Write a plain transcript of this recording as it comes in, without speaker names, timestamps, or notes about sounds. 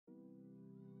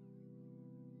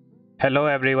Hello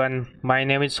everyone, my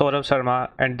name is Saurav Sharma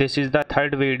and this is the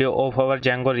third video of our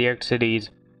Django React series.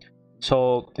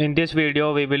 So in this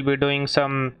video we will be doing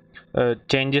some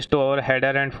changes to our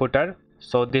header and footer.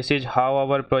 So this is how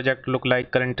our project look like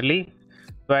currently.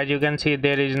 So as you can see,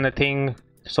 there is nothing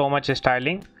so much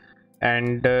styling,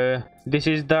 and this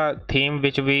is the theme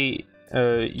which we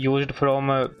used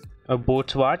from a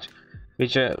Boots watch,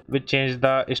 which changed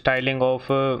the styling of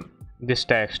this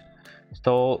text.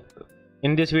 So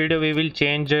in this video we will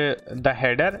change the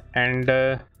header, and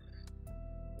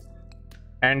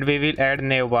we will add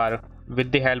navbar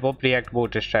with the help of React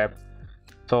Bootstrap.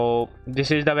 So this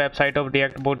is the website of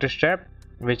React Bootstrap,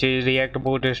 which is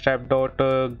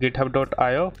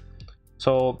reactbootstrap.github.io.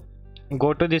 So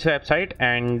go to this website,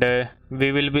 and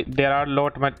there are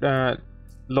lot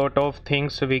of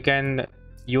things we can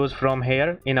use from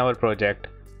here in our project.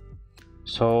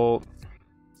 So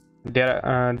there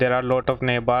are lot of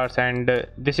navbars, and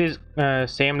this is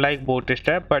same like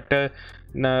Bootstrap, but the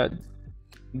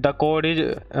code is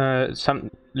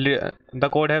the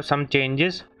code have some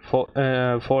changes for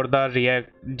the React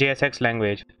JSX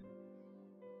language.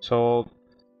 So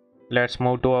let's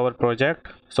move to our project.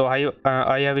 So I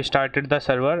have started the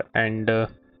server, and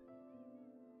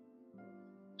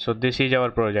so this is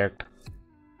our project.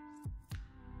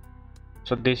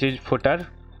 So this is footer.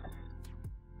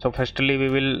 So firstly we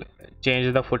will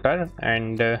change the footer,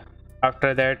 and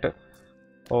after that,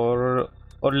 or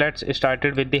let's start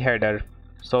it with the header.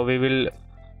 So we will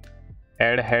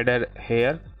add header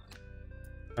here.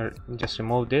 Just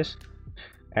remove this,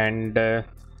 and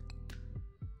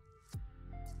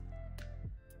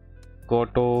go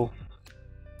to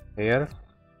here,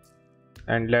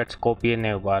 and let's copy a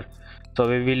navbar. So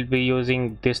we will be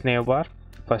using this navbar,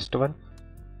 first one.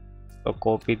 So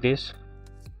copy this,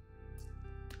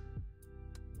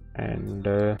 and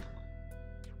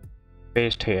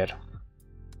paste here,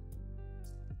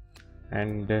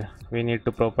 and we need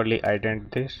to properly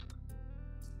indent this.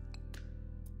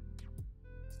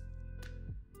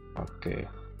 Okay,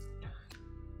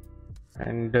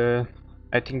 and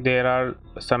I think there are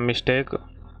some mistake,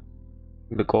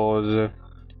 because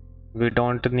we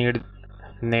don't need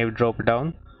nav drop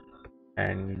down,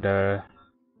 and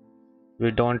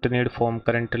we don't need form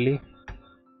currently,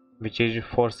 which is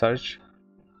for search.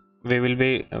 We will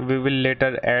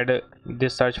later add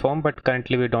this search form, but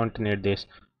currently we don't need this.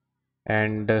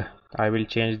 And I will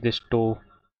change this to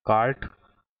cart,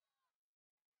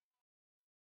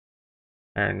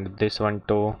 and this one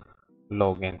to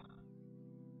login.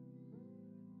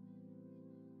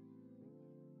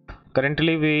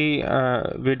 Currently we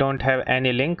don't have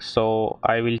any link, so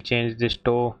I will change this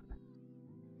to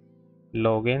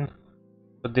login.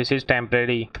 So this is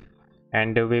temporary,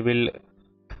 and we will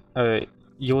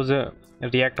use a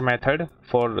React method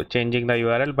for changing the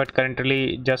URL, but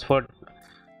currently just for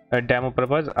a demo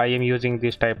purpose I am using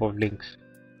this type of links.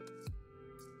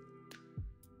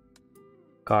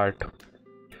 Cart,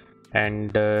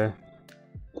 and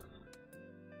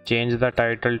change the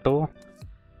title to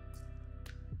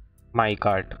my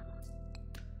cart.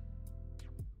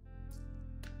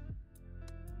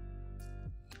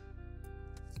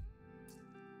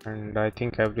 And I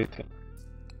think everything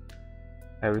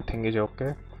is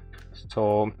okay.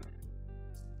 So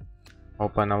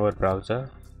open our browser,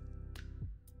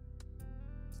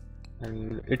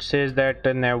 and it says that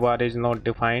navbar is not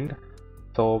defined,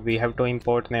 so we have to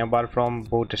import navbar from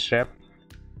Bootstrap.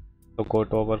 So go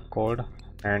to our code,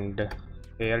 and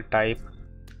here type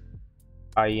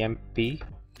imp,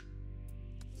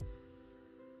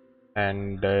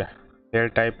 and here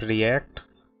type React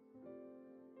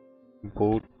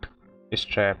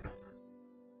Bootstrap,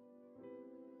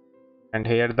 and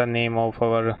here the name of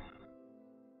our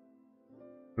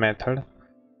method.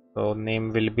 So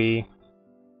name will be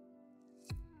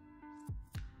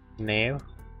nav,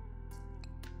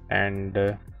 and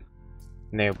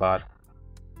navbar.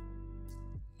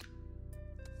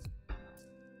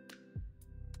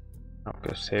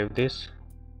 Okay, save this.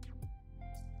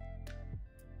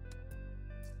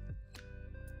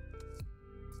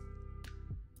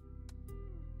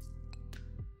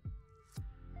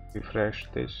 Refresh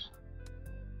this.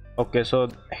 Okay, so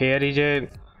here is a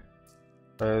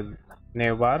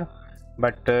navbar,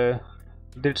 but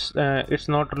it's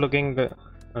not looking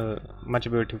much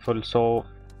beautiful. So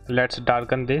let's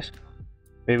darken this.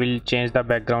 We will change the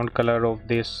background color of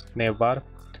this navbar.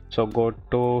 So go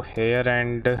to here,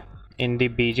 and in the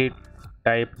bg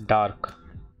type dark,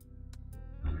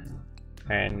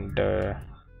 and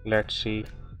let's see,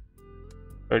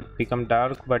 it become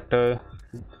dark, but the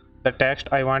text,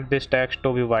 I want this text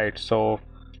to be white, so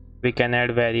we can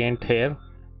add variant here.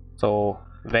 So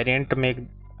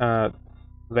uh,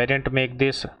 variant make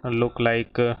this look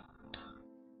like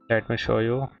let me show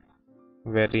you.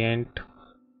 Variant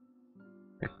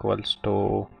equals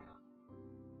to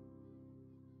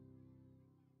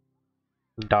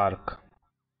dark.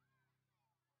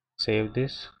 Save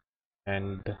this,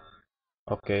 and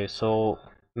okay, so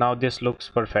now this looks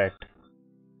perfect.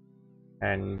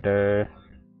 And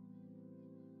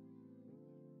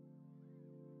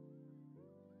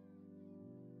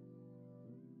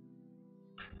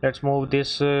let's move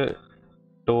this to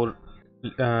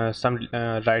some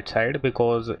right side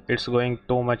because it's going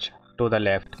too much to the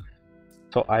left.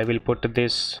 So I will put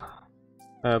this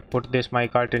my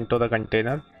cart into the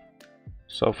container.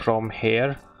 So from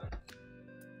here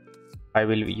I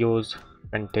will use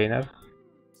container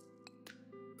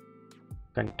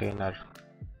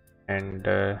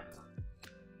and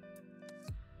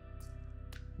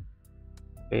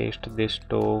paste this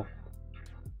to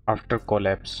after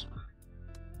collapse,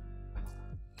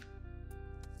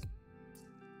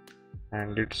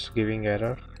 and it's giving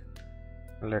error.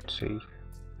 Let's see.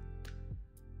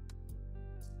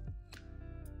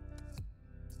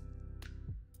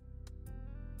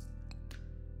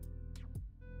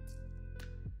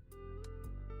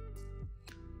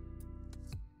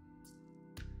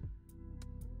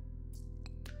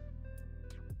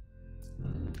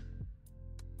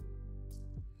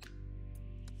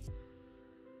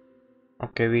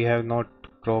 Okay, we have not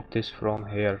cropped this from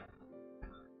here.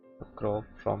 Crop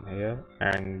from here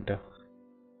and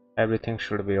everything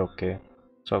should be okay.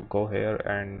 So go here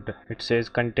and it says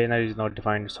container is not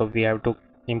defined, so we have to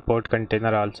import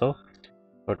container also.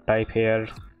 So type here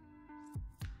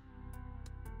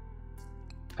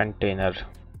container.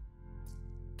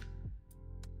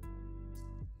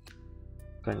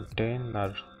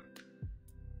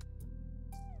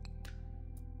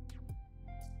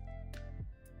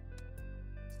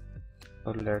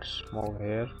 So let's move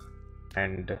here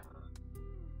and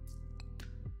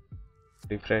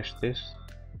refresh this.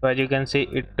 So as you can see,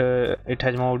 it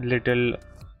has moved little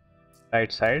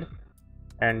right side,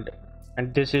 and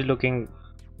this is looking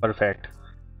perfect.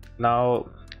 Now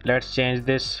let's change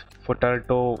this footer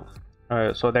to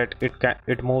so that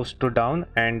it moves to down,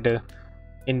 and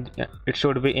it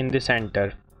should be in the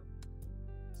center.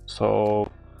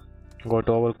 So go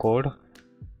to our code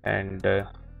and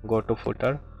go to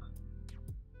footer.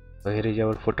 So here is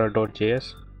our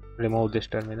footer.js. Remove this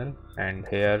terminal and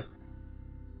here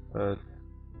so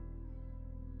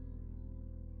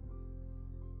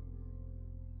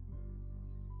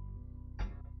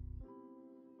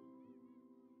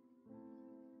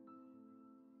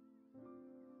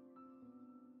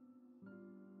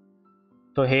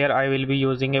here I will be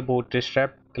using a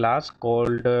bootstrap class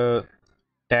called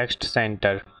text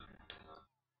center.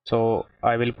 So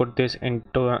I will put this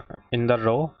into in the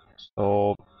row.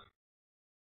 So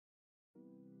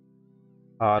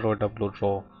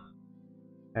row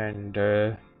and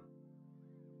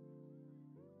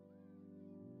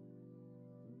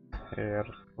here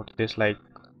put this like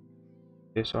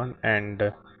this one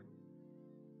and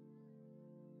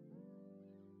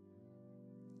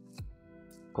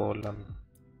column.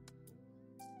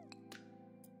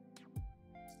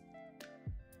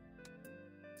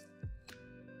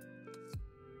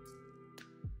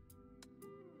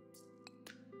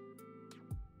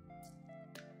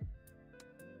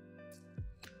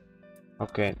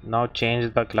 Okay, now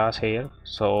change the class here.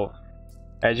 So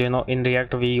as you know, in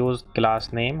React we use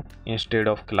class name instead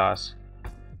of class.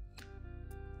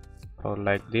 So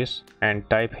like this, and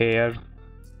type here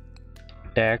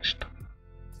text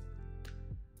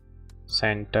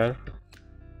center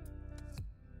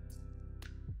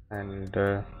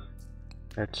and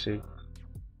let's see,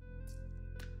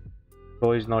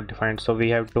 row is not defined, so we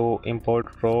have to import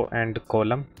row and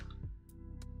column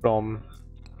from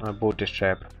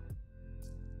bootstrap.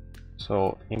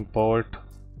 So import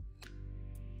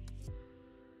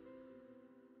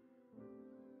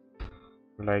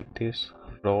like this,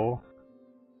 row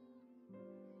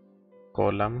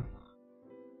column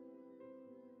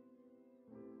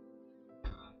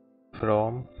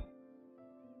from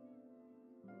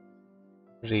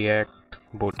React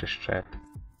bootstrap.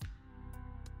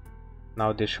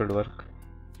 Now this should work.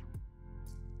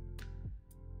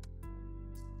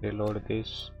 Reload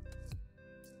this.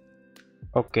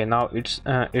 Okay, now it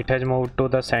has moved to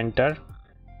the center,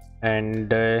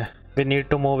 and we need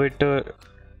to move it to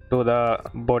the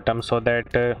bottom so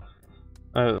that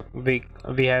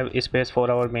we have space for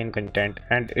our main content,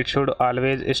 and it should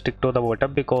always stick to the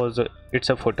bottom because it's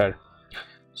a footer.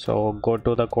 So go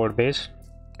to the code base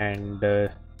and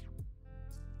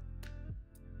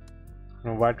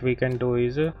what we can do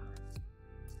is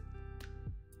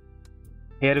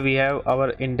here we have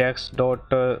our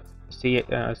index.css.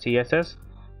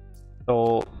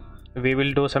 So we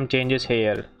will do some changes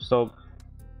here. So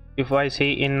if I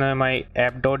see in my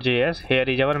app.js, here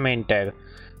is our main tag.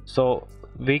 So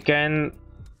we can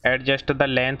adjust the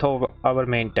length of our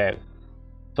main tag.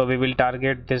 So we will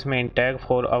target this main tag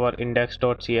for our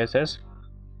index.css.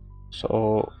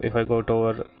 So if I go to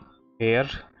over here,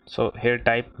 so here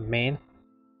type main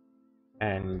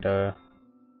and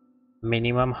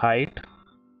minimum height,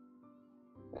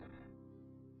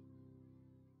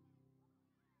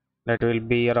 that will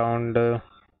be around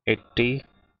 80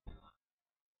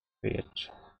 ph.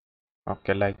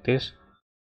 Okay, like this.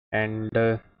 And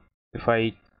if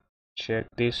I check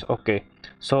this, okay,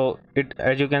 so it,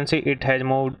 as you can see, it has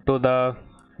moved to the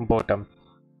bottom.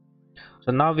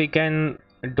 So now we can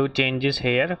do changes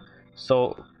here.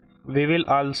 So we will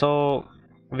also,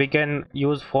 we can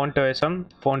use font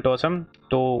awesome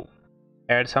to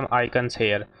add some icons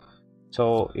here.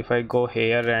 So if I go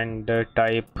here and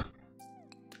type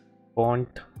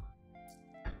font,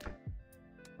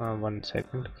 one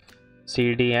second,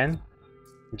 cdn.js,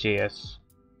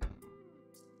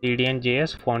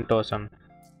 cdn.js font awesome,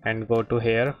 and go to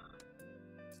here.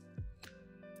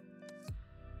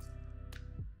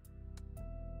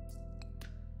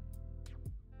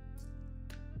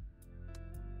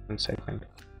 One second,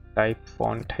 type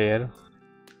font here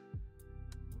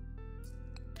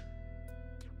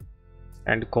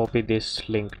and copy this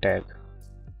link tag.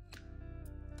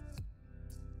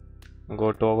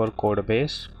 Go to our code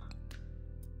base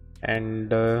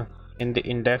and in the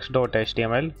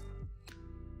index.html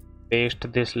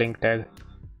paste this link tag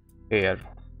here.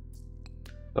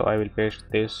 So I will paste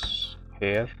this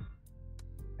here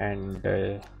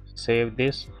and save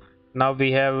this. Now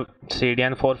we have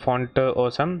CDN for font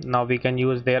awesome. Now we can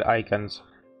use their icons.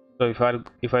 So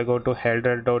if I go to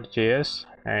header.js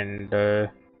and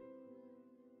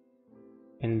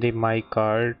in the my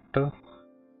cart,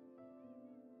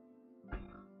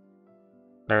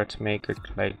 let's make it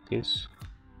like this,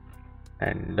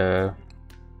 and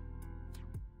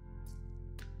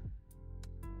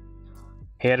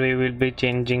here we will be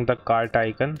changing the cart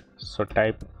icon. So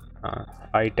type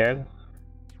I tag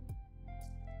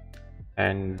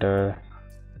and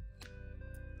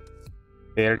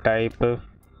here type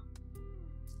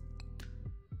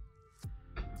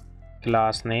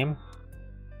class name.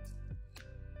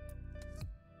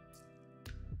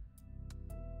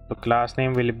 So class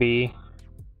name will be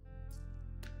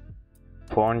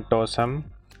font awesome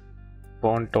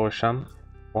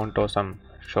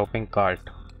shopping cart.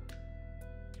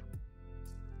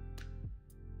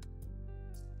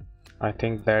 I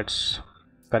think that's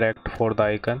correct for the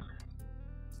icon.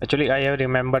 Actually I have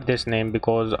remembered this name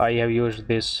because I have used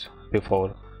this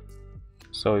before.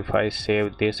 So if I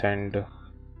save this and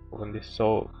open this,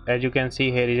 so as you can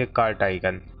see here is a cart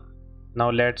icon.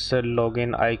 Now let's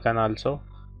login icon also.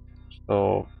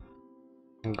 So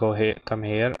go here, come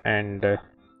here and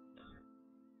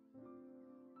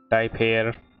type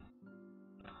here,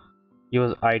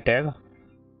 use I tag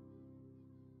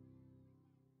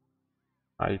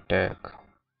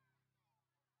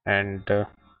and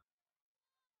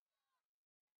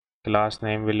class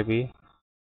name will be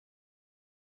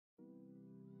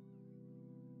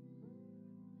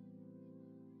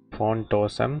font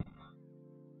awesome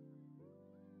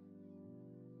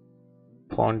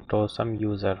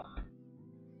user.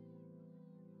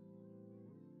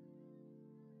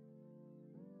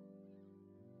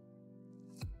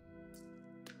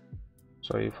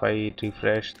 So if I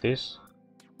refresh this,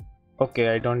 okay,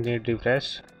 I don't need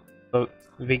refresh. So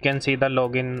we can see the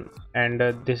login and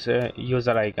this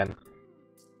user icon.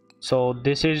 So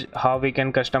this is how we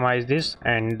can customize this,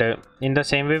 and in the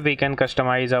same way we can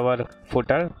customize our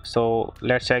footer. So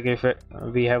let's check if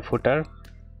we have footer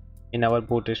in our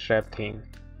bootstrap theme.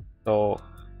 So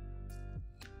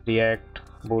react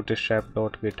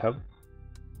bootstrap.github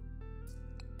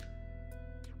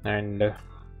and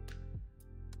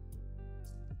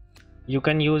you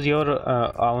can use your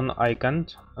own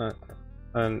icons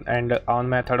and own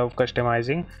method of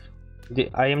customizing.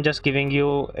 I am just giving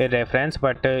you a reference,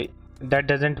 but that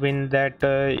doesn't mean that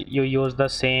you use the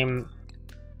same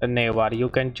navbar. You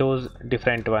can choose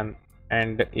different one,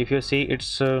 and if you see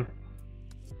it's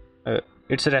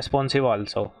responsive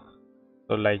also.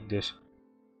 So like this.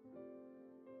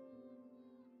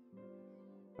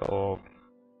 So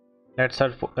let's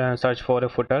search for a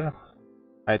footer.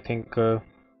 I think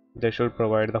they should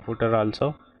provide the footer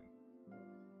also.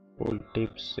 Cool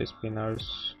tips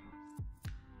spinners.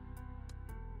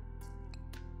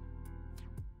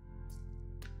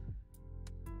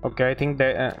 Okay, I think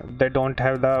they don't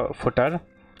have the footer.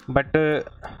 but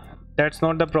that's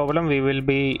not the problem. We will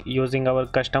be using our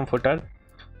custom footer.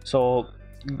 So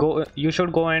you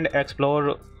should go and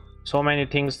explore so many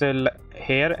things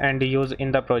here and use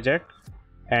in the project,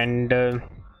 and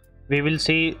we will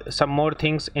see some more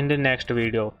things in the next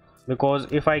video, because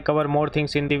if I cover more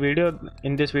things in the video,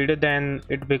 in this video, then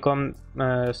it become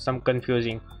some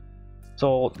confusing.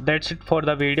 So that's it for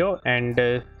the video,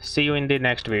 and see you in the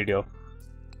next video.